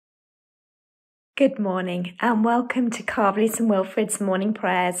Good morning and welcome to Calverley's and Wilfred's morning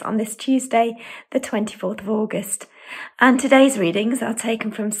prayers on this Tuesday, the 24th of August. And today's readings are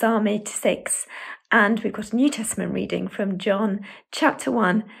taken from Psalm 86, and we've got a New Testament reading from John chapter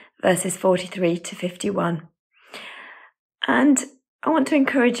 1, verses 43 to 51. And I want to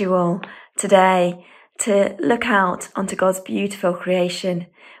encourage you all today to look out onto God's beautiful creation.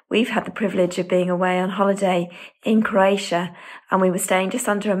 We've had the privilege of being away on holiday in Croatia, and we were staying just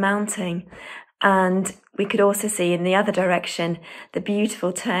under a mountain. And we could also see in the other direction the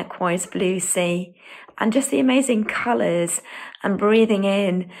beautiful turquoise blue sea and just the amazing colours, and breathing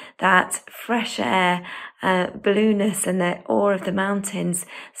in that fresh air, blueness and the awe of the mountains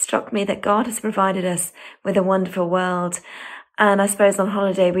struck me that God has provided us with a wonderful world. And I suppose on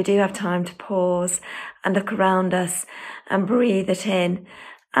holiday we do have time to pause and look around us and breathe it in.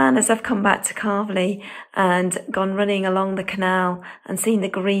 And as I've come back to Calverley and gone running along the canal and seen the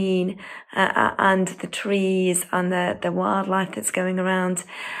green and the trees and the wildlife that's going around,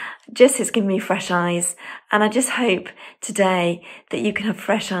 just has given me fresh eyes. And I just hope today that you can have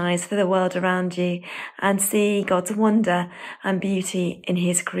fresh eyes for the world around you and see God's wonder and beauty in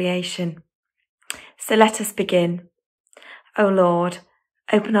his creation. So let us begin. O Lord,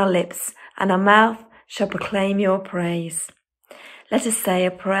 open our lips and our mouth shall proclaim your praise. Let us say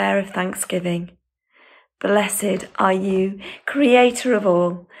a prayer of thanksgiving. Blessed are you, Creator of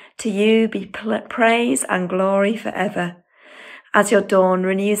all. To you be praise and glory forever. As your dawn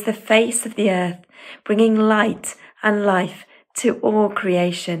renews the face of the earth, bringing light and life to all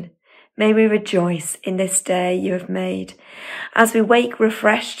creation, may we rejoice in this day you have made. As we wake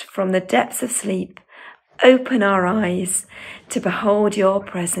refreshed from the depths of sleep, open our eyes to behold your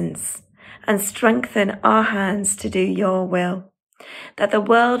presence and strengthen our hands to do your will, that the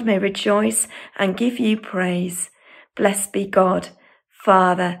world may rejoice and give you praise. Blessed be God,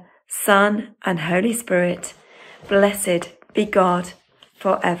 Father, Son, and Holy Spirit. Blessed be God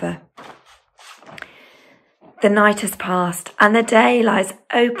forever. The night has passed and the day lies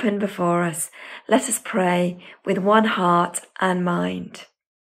open before us. Let us pray with one heart and mind.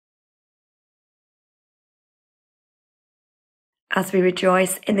 As we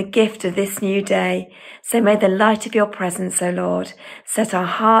rejoice in the gift of this new day, so may the light of your presence, O Lord, set our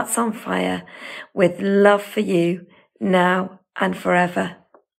hearts on fire with love for you now and forever.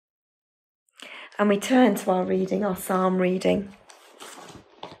 And we turn to our reading, our psalm reading.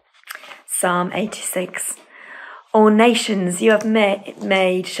 Psalm 86. All nations you have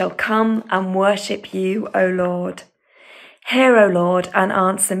made shall come and worship you, O Lord. Hear, O Lord, and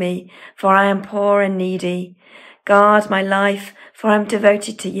answer me, for I am poor and needy. Guard my life, for I am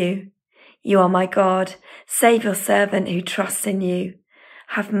devoted to you. You are my God. Save your servant who trusts in you.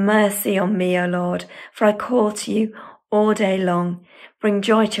 Have mercy on me, O Lord, for I call to you all day long. Bring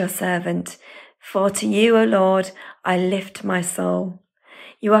joy to your servant, for to you, O Lord, I lift my soul.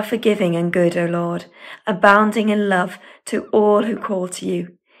 You are forgiving and good, O Lord, abounding in love to all who call to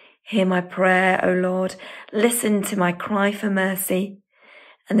you. Hear my prayer, O Lord. Listen to my cry for mercy.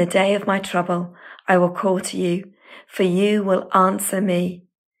 In the day of my trouble, I will call to you, for you will answer me.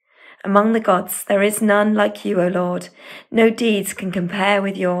 Among the gods, there is none like you, O Lord. No deeds can compare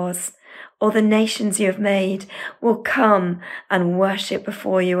with yours. All the nations you have made will come and worship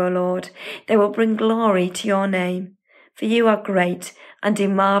before you, O Lord. They will bring glory to your name, for you are great and do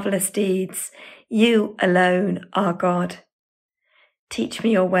marvelous deeds. You alone are God. Teach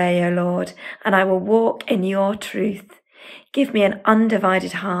me your way, O Lord, and I will walk in your truth. Give me an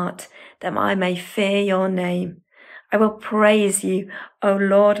undivided heart, that I may fear your name. I will praise you, O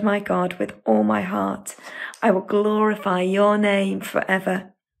Lord my God, with all my heart. I will glorify your name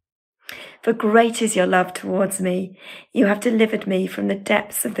forever. For great is your love towards me. You have delivered me from the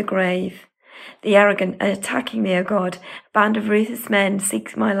depths of the grave. The arrogant are attacking me, O God. A band of ruthless men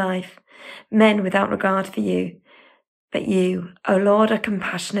seeks my life, men without regard for you. But you, O Lord, are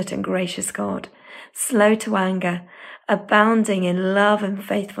compassionate and gracious God, slow to anger, abounding in love and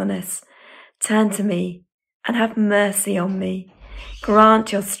faithfulness. Turn to me and have mercy on me.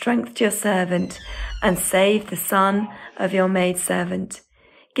 Grant your strength to your servant and save the son of your maidservant.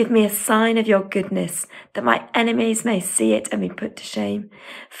 Give me a sign of your goodness, that my enemies may see it and be put to shame.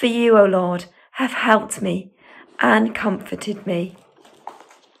 For you, O Lord, have helped me and comforted me.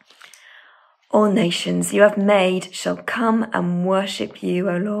 All nations you have made shall come and worship you,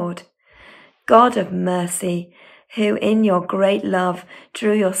 O Lord. God of mercy, who in your great love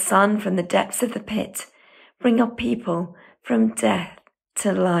drew your Son from the depths of the pit, bring your people from death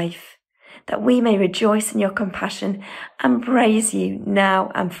to life, that we may rejoice in your compassion and praise you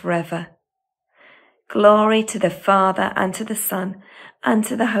now and forever. Glory to the Father and to the Son and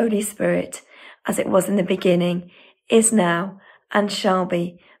to the Holy Spirit, as it was in the beginning, is now, and shall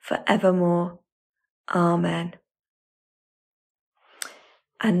be for evermore. Amen.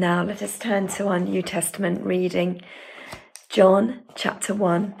 And now let us turn to our New Testament reading, John chapter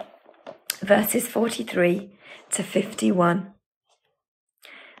 1, verses 43 to 51.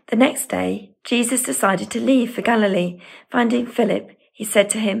 The next day, Jesus decided to leave for Galilee. Finding Philip, he said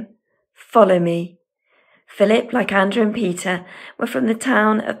to him, "Follow me." Philip, like Andrew and Peter, were from the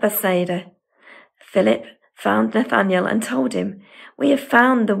town of Bethsaida. Philip found Nathanael and told him, "We have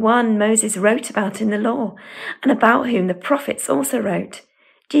found the one Moses wrote about in the law, and about whom the prophets also wrote,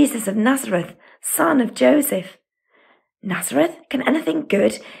 Jesus of Nazareth, son of Joseph." "Nazareth? Can anything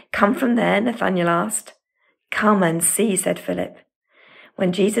good come from there?" Nathanael asked. "Come and see," said Philip.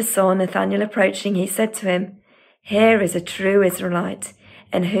 When Jesus saw Nathanael approaching, he said to him, "Here is a true Israelite,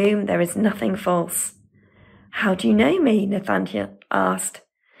 in whom there is nothing false." "How do you know me?" Nathanael asked.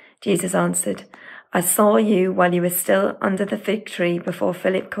 Jesus answered, "I saw you while you were still under the fig tree before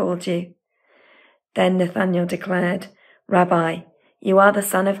Philip called you." Then Nathanael declared, "Rabbi, you are the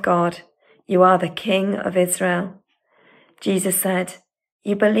Son of God. You are the King of Israel." Jesus said,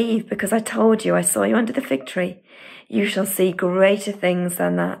 "You believe because I told you I saw you under the fig tree. You shall see greater things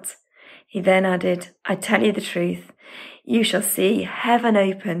than that." He then added, "I tell you the truth. You shall see heaven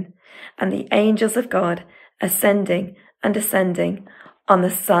open and the angels of God ascending and descending on the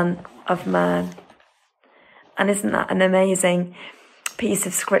Son of Man." And isn't that an amazing piece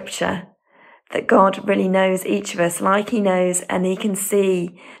of scripture? That God really knows each of us like he knows, and he can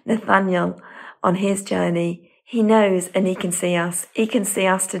see Nathanael on his journey. He knows and he can see us. He can see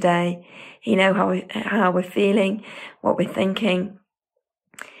us today. He knows how we're feeling, what we're thinking.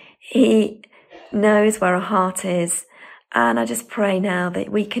 He knows where our heart is. And I just pray now that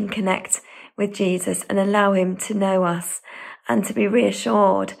we can connect with Jesus and allow him to know us and to be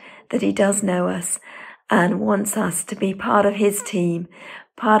reassured that he does know us and wants us to be part of his team,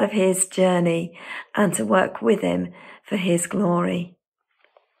 part of his journey, and to work with him for his glory.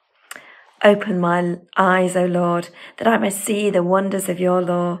 Open my eyes, O Lord, that I may see the wonders of your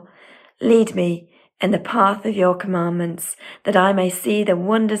law. Lead me in the path of your commandments, that I may see the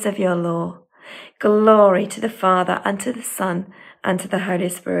wonders of your law. Glory to the Father, and to the Son, and to the Holy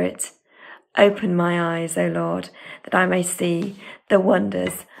Spirit. Open my eyes, O Lord, that I may see the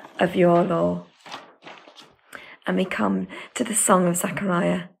wonders of your law. And we come to the song of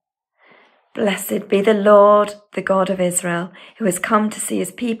Zechariah. Blessed be the Lord, the God of Israel, who has come to see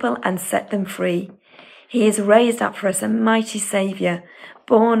his people and set them free. He has raised up for us a mighty Saviour,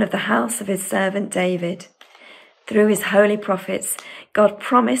 born of the house of his servant David. Through his holy prophets, God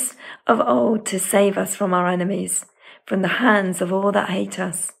promised of old to save us from our enemies, from the hands of all that hate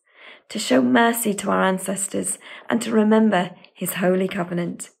us, to show mercy to our ancestors and to remember his holy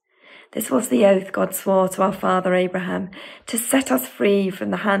covenant. This was the oath God swore to our father Abraham, to set us free from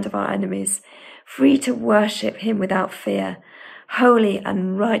the hand of our enemies, free to worship him without fear, holy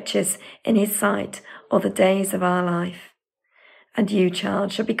and righteous in his sight all the days of our life. And you,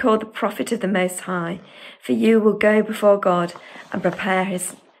 child, shall be called the prophet of the Most High, for you will go before God and prepare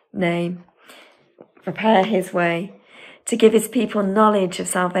his way, to give his people knowledge of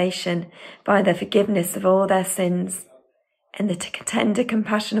salvation by the forgiveness of all their sins. In the tender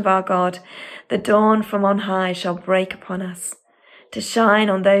compassion of our God, the dawn from on high shall break upon us, to shine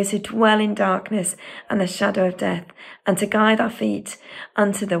on those who dwell in darkness and the shadow of death, and to guide our feet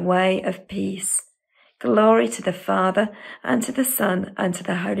unto the way of peace. Glory to the Father, and to the Son, and to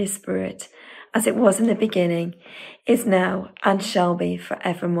the Holy Spirit, as it was in the beginning, is now, and shall be for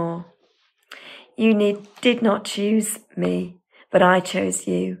evermore. You did not choose me, but I chose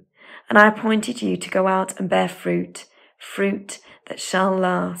you, and I appointed you to go out and bear fruit that shall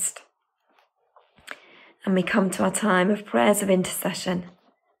last. And we come to our time of prayers of intercession.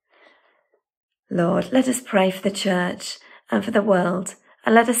 Lord, let us pray for the church and for the world,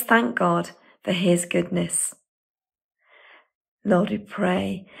 and let us thank God for his goodness. Lord, we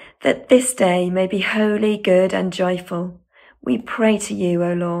pray that this day may be holy, good, and joyful. We pray to you,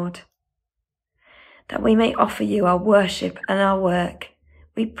 O Lord, that we may offer you our worship and our work.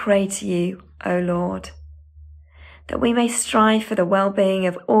 We pray to you, O Lord, that we may strive for the well-being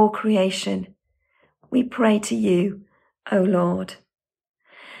of all creation. We pray to you, O Lord,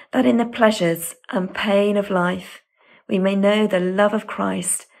 that in the pleasures and pain of life we may know the love of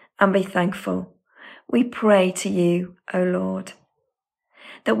Christ and be thankful. We pray to you, O Lord,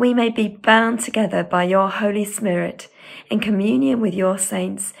 that we may be bound together by your Holy Spirit in communion with your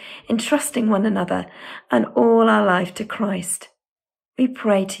saints, entrusting one another and all our life to Christ. We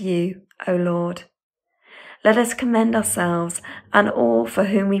pray to you, O Lord. let us commend ourselves and all for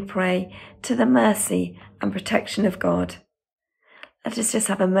whom we pray to the mercy and protection of God. Let us just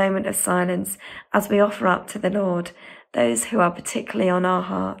have a moment of silence as we offer up to the Lord those who are particularly on our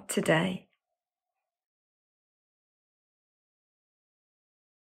heart today.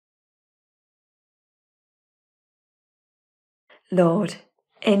 Lord,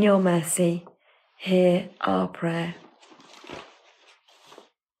 in your mercy, hear our prayer.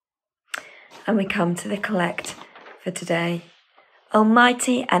 And we come to the collect for today.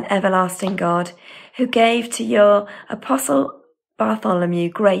 Almighty and everlasting God, who gave to your Apostle Bartholomew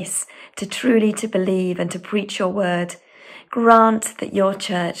grace to believe and to preach your word, grant that your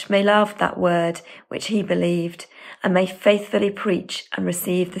church may love that word which he believed, and may faithfully preach and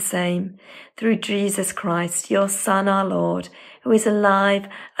receive the same, through Jesus Christ, your Son, our Lord, who is alive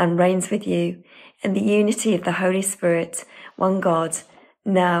and reigns with you, in the unity of the Holy Spirit, one God,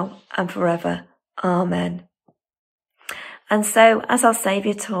 now and forever. Amen. And so, as our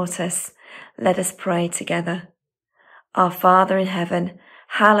Saviour taught us, let us pray together. Our Father in heaven,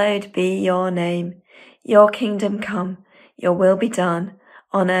 hallowed be your name. Your kingdom come, your will be done,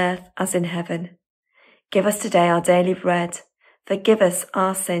 on earth as in heaven. Give us today our daily bread. Forgive us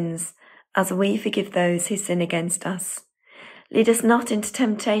our sins, as we forgive those who sin against us. Lead us not into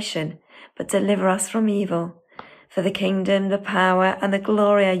temptation, but deliver us from evil. For the kingdom, the power, and the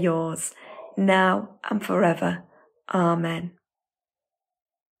glory are yours, now and forever. Amen.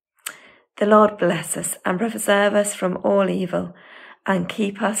 The Lord bless us and preserve us from all evil, and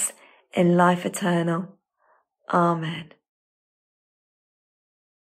keep us in life eternal. Amen.